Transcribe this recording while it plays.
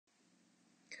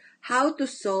How to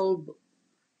solve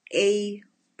a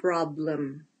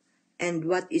problem and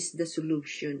what is the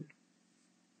solution?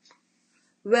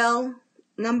 Well,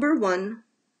 number one,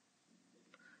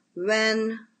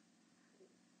 when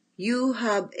you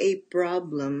have a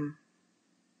problem,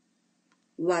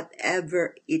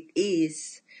 whatever it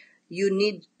is, you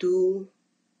need to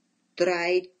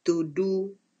try to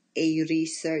do a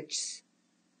research.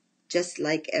 Just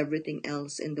like everything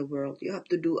else in the world, you have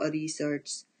to do a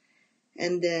research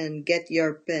and then get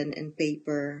your pen and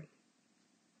paper,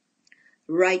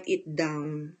 write it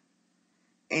down,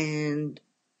 and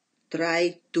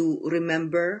try to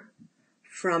remember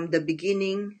from the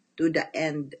beginning to the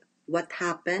end what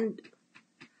happened,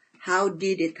 how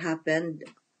did it happen,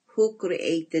 who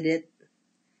created it,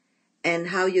 and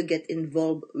how you get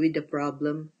involved with the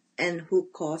problem, and who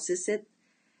causes it,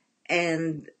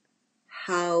 and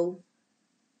how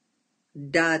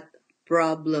that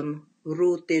problem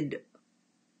rooted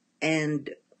and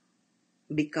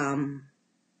become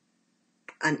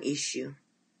an issue.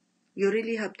 You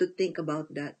really have to think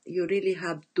about that. You really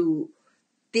have to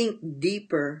think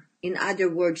deeper. In other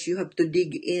words, you have to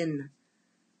dig in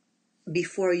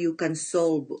before you can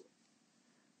solve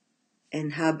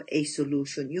and have a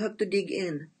solution. You have to dig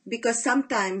in because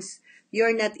sometimes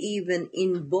you're not even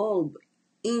involved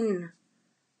in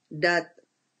that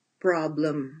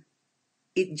problem.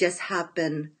 It just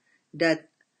happened that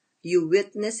you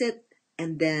witness it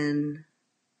and then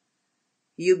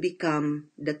you become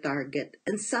the target.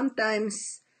 And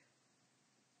sometimes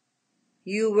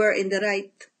you were in the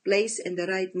right place in the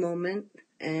right moment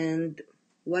and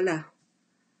voila,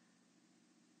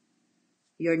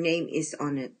 your name is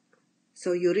on it.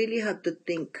 So you really have to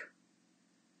think.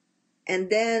 And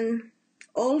then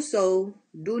also,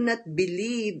 do not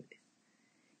believe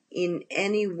in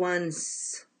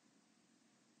anyone's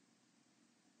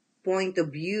point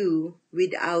of view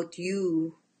without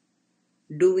you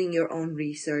doing your own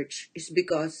research. It's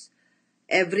because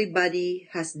everybody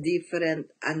has different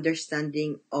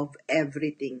understanding of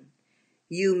everything.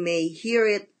 You may hear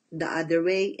it the other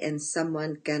way and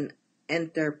someone can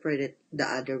interpret it the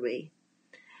other way.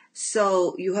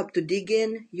 So you have to dig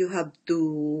in, you have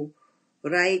to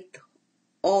write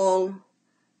all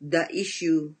the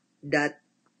issue that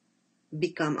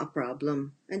become a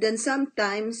problem. And then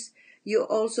sometimes you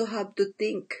also have to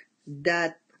think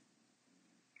that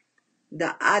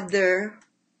the other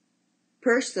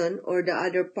person or the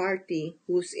other party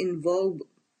who's involved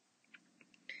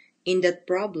in that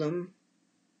problem,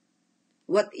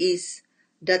 what is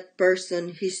that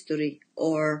person history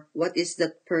or what is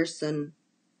that person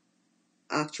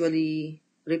actually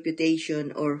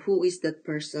reputation or who is that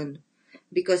person?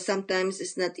 Because sometimes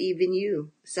it's not even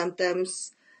you.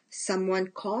 Sometimes someone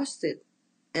caused it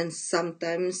and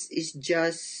sometimes it's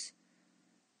just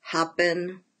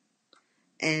happen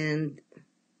and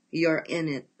you're in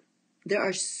it. There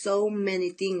are so many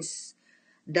things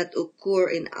that occur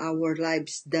in our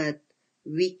lives that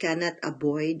we cannot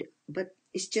avoid, but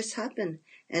it's just happened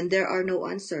and there are no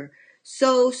answer.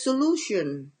 So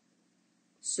solution.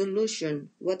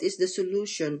 What is the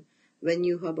solution when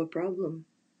you have a problem?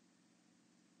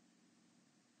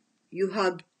 You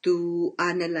have to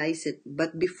analyze it.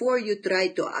 But before you try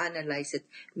to analyze it,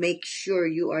 make sure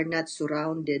you are not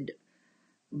surrounded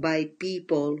by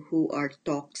people who are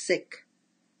toxic.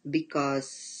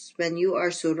 Because when you are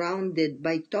surrounded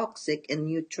by toxic and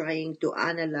you're trying to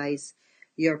analyze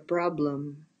your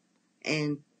problem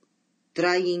and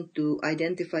trying to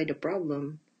identify the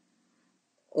problem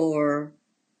or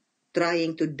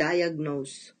trying to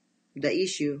diagnose the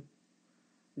issue,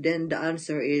 then the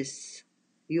answer is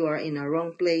you are in a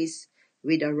wrong place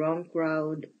with a wrong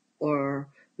crowd or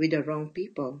with the wrong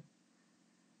people.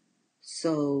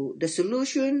 So the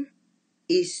solution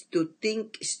is to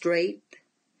think straight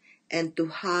and to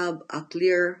have a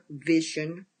clear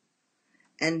vision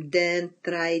and then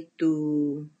try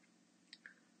to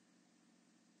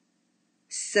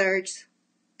search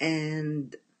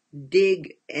and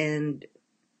dig and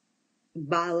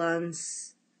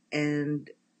balance and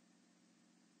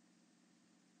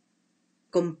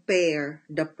compare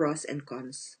the pros and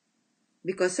cons.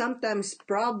 Because sometimes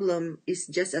problem is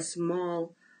just a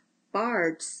small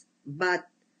parts, but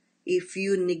if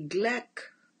you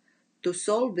neglect to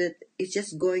solve it, it's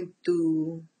just going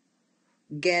to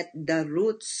get the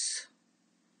roots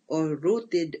or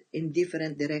rooted in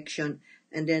different direction,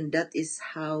 and then that is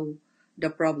how the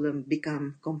problem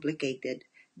become complicated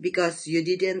because you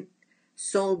didn't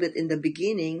solve it in the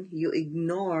beginning. You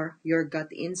ignore your gut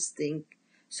instinct,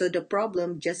 so the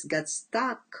problem just got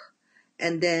stuck,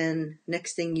 and then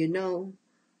next thing you know,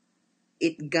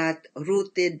 it got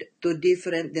rooted to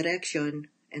different direction,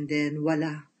 and then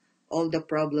voila, all the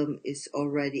problem is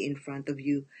already in front of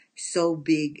you, so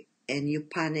big, and you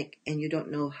panic and you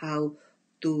don't know how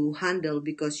to handle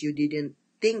because you didn't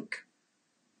think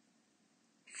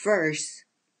first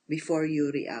before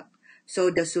you react. So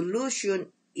the solution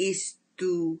is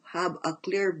to have a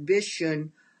clear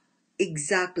vision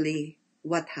exactly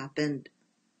what happened.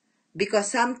 Because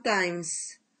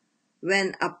sometimes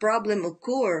when a problem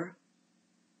occur,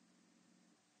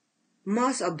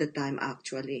 most of the time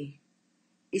actually,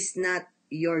 it's not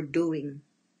your doing,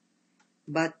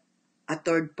 but a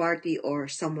third party or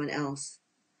someone else.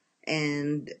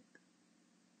 And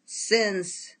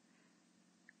since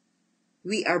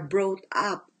we are brought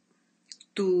up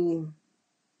to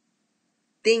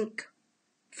think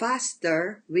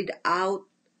faster without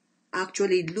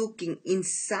actually looking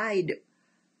inside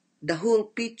the whole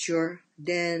picture,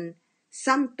 then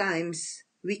sometimes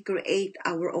we create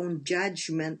our own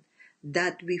judgment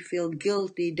that we feel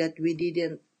guilty that we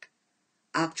didn't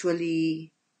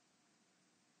actually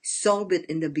solve it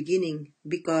in the beginning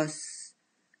because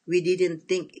we didn't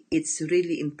think it's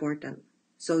really important.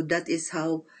 So that is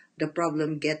how the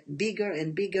problem get bigger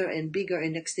and bigger and bigger,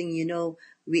 and next thing you know,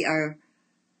 we are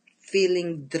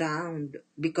feeling drowned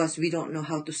because we don't know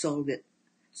how to solve it.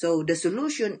 So the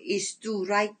solution is to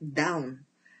write down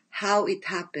how it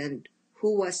happened,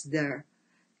 who was there,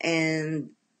 and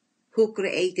who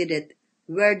created it,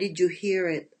 where did you hear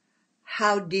it,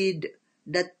 how did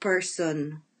that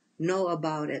person know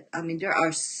about it. I mean, there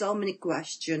are so many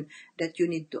questions that you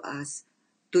need to ask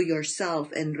to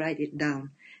yourself and write it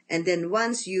down. And then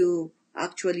once you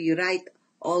actually write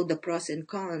all the pros and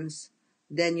cons,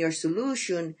 then your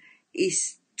solution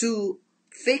is to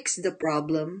fix the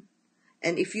problem.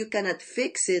 And if you cannot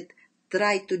fix it,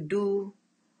 try to do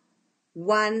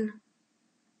one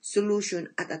solution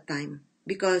at a time.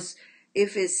 Because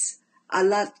if it's a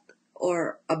lot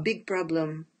or a big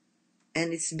problem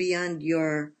and it's beyond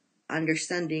your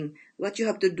understanding, what you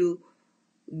have to do,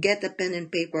 get a pen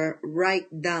and paper,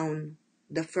 write down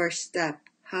the first step.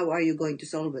 How are you going to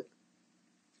solve it?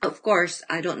 Of course,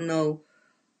 I don't know,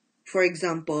 for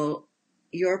example,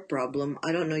 your problem.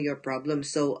 I don't know your problem,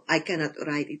 so I cannot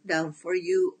write it down for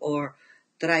you or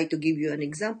try to give you an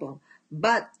example.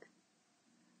 But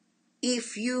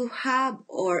if you have,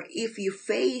 or if you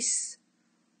face,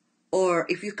 or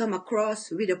if you come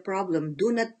across with a problem,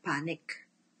 do not panic.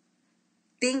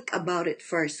 Think about it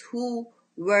first. Who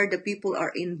were the people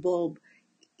are involved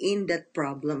in that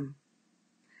problem,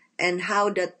 and how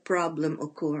that problem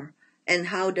occur, and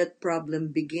how that problem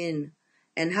begin,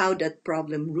 and how that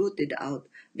problem rooted out.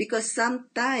 Because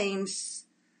sometimes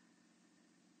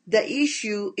the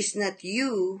issue is not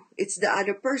you, it's the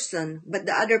other person, but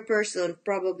the other person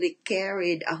probably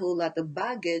carried a whole lot of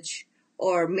baggage,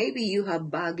 or maybe you have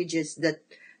baggages that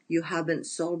you haven't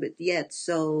solved it yet.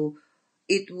 So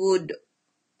it would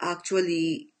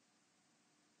actually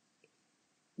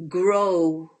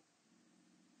grow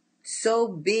so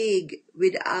big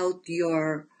without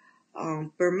your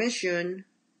permission,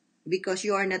 because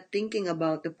you are not thinking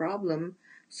about the problem.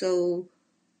 So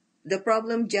the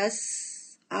problem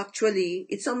just actually,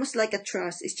 it's almost like a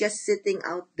trust. It's just sitting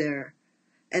out there.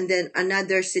 And then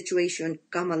another situation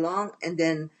come along, and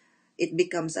then it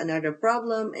becomes another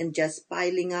problem, and just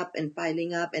piling up and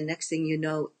piling up. And next thing you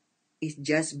know, it's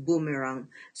just boomerang.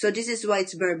 So this is why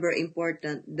it's very, very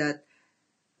important that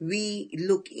we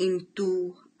look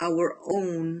into our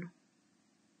own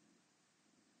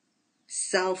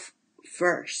self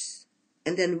first.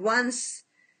 And then once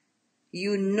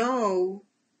you know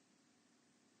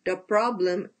the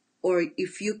problem, or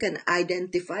if you can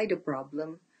identify the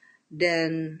problem,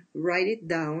 then write it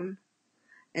down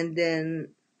and then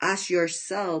ask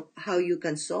yourself how you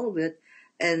can solve it.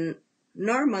 And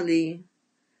normally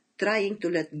trying to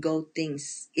let go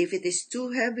things if it is too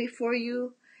heavy for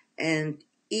you, and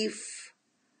if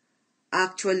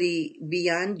actually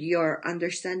beyond your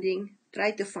understanding,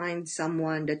 try to find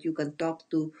someone that you can talk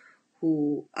to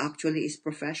who actually is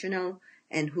professional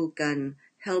and who can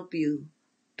help you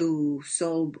to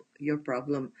solve your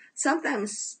problem.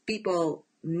 Sometimes people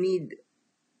need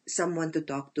someone to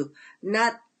talk to,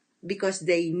 not because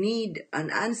they need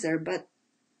an answer, but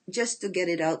just to get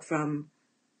it out from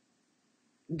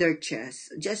their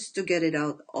chest, just to get it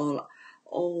out,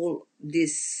 all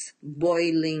this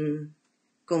boiling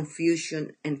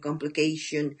confusion and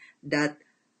complication that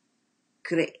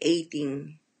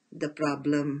creating the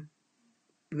problem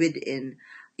within.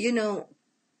 You know,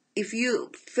 if you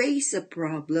face a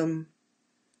problem,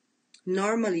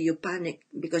 normally you panic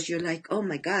because you're like, oh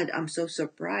my God, I'm so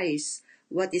surprised.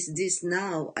 What is this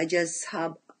now? I just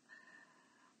have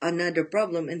another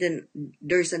problem, and then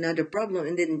there's another problem,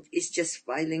 and then it's just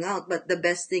filing out. But the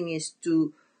best thing is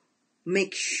to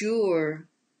make sure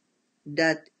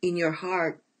that in your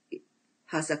heart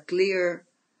has a clear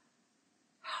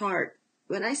heart.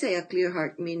 When I say a clear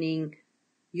heart, meaning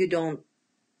you don't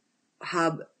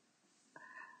have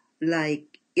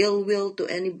like ill will to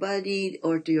anybody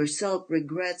or to yourself,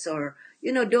 regrets, or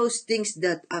those things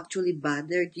that actually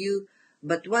bothered you.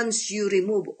 But once you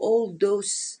remove all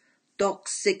those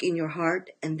toxic in your heart,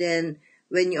 and then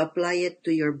when you apply it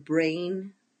to your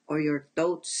brain or your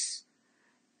thoughts,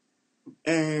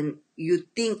 and you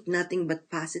think nothing but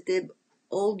positive,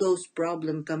 all those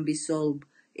problems can be solved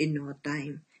in no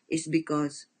time. It's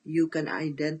because you can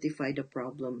identify the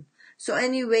problem. So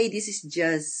anyway, this is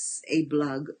just a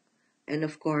blog. And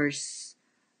of course,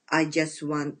 I just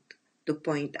want to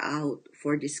point out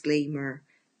for disclaimer,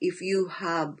 if you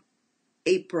have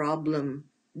a problem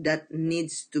that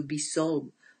needs to be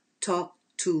solved, talk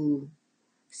to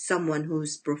someone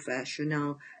who's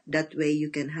professional. That way you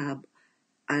can have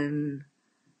an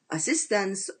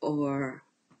assistance or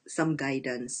some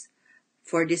guidance.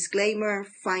 For disclaimer,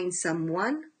 find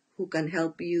someone who can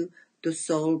help you to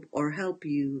solve or help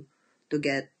you to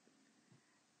get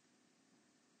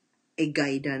a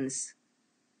guidance,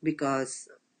 because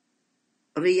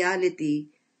reality,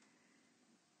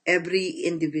 every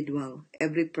individual,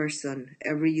 every person,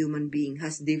 every human being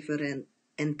has different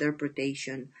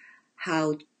interpretation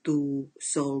how to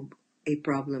solve a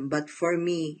problem. But for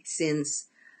me, since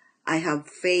I have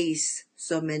faced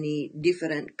so many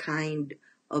different kind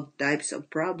of types of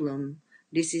problem,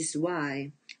 this is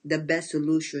why the best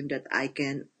solution that I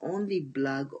can only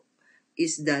blog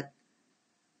is that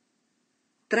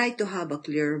try to have a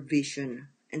clear vision,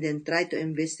 and then try to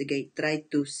investigate, try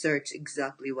to search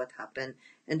exactly what happened,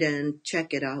 and then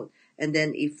check it out. And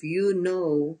then if you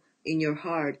know in your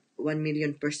heart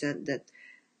 1,000,000% that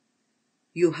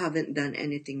you haven't done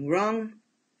anything wrong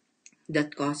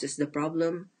that causes the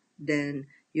problem, then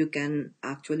you can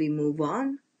actually move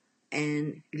on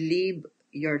and live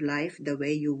your life the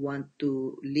way you want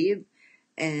to live.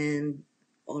 And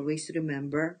always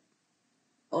remember,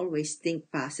 always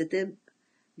think positive,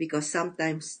 because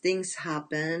sometimes things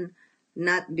happen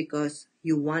not because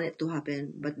you want it to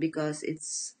happen, but because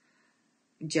it's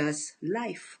just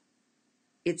life.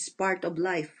 It's part of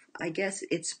life. I guess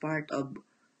it's part of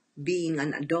being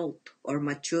an adult or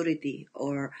maturity,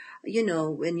 or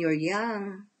when you're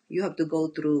young, you have to go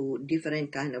through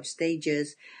different kind of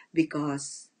stages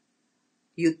because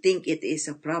you think it is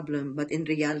a problem, but in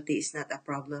reality it's not a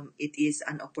problem. It is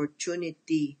an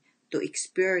opportunity to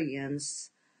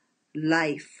experience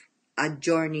life, a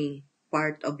journey,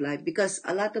 part of life. Because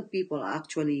a lot of people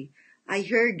actually, I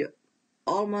heard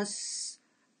almost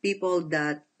people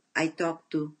that I talk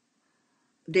to,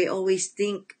 they always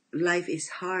think life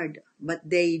is hard, but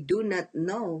they do not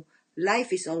know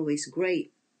life is always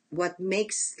great. What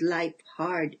makes life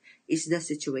hard is the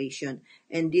situation.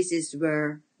 And this is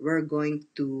where we're going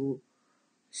to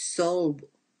solve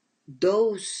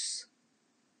those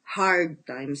hard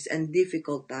times and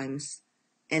difficult times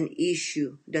and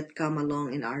issue that come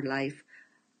along in our life,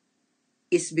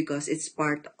 is because it's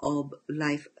part of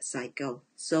life cycle.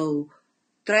 So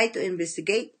try to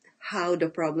investigate how the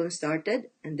problem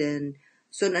started, and then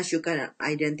soon as you can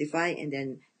identify, and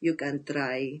then you can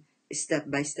try step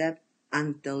by step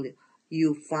until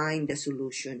you find the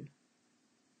solution.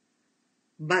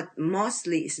 But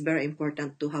mostly it's very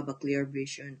important to have a clear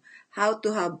vision. How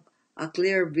to have a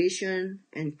clear vision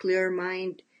and clear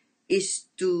mind is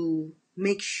to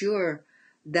make sure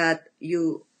that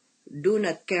you do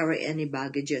not carry any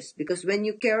baggages. Because when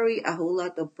you carry a whole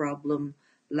lot of problem,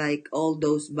 like all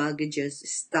those baggages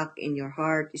stuck in your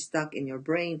heart, stuck in your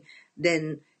brain,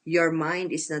 then your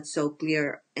mind is not so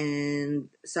clear, and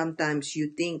sometimes you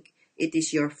think it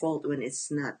is your fault when it's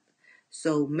not.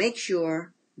 So make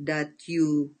sure that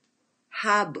you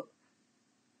have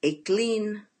a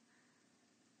clean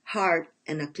heart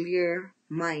and a clear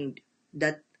mind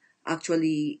that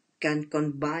actually can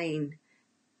combine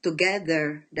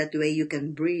together. That way you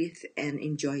can breathe and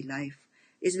enjoy life.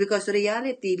 It's because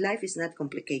reality, life is not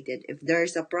complicated. If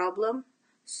there's a problem,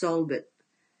 solve it.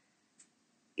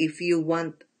 If you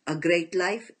want a great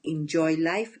life, enjoy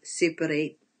life,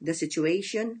 separate the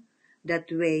situation.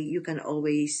 That way you can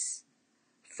always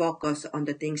focus on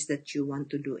the things that you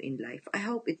want to do in life. I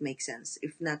hope it makes sense.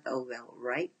 If not, oh well,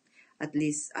 right? At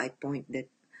least I point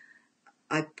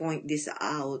this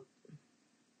out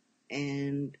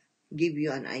and give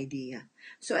you an idea.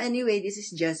 So anyway, this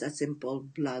is just a simple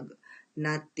blog,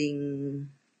 nothing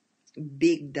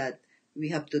big that we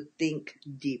have to think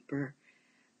deeper.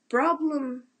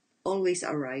 Problem always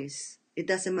arise. It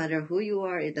doesn't matter who you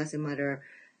are, it doesn't matter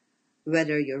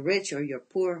whether you're rich or you're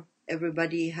poor.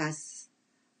 Everybody has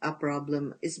a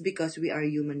problem. It's because we are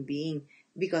human being,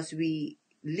 because we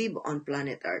live on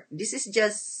planet Earth. This is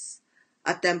just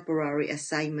a temporary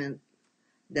assignment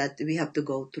that we have to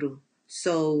go through.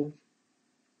 So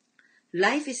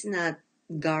life is not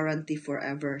guaranteed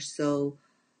forever. So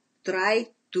try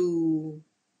to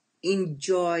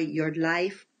enjoy your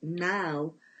life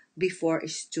now before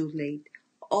it's too late.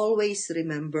 Always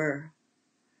remember,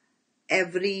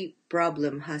 every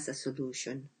problem has a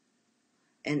solution,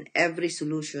 and every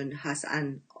solution has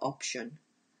an option.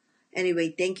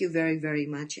 Anyway, thank you very, very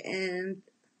much. And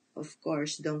of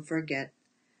course, don't forget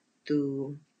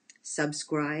to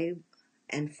subscribe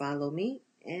and follow me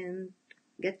and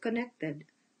get connected.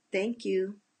 Thank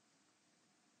you.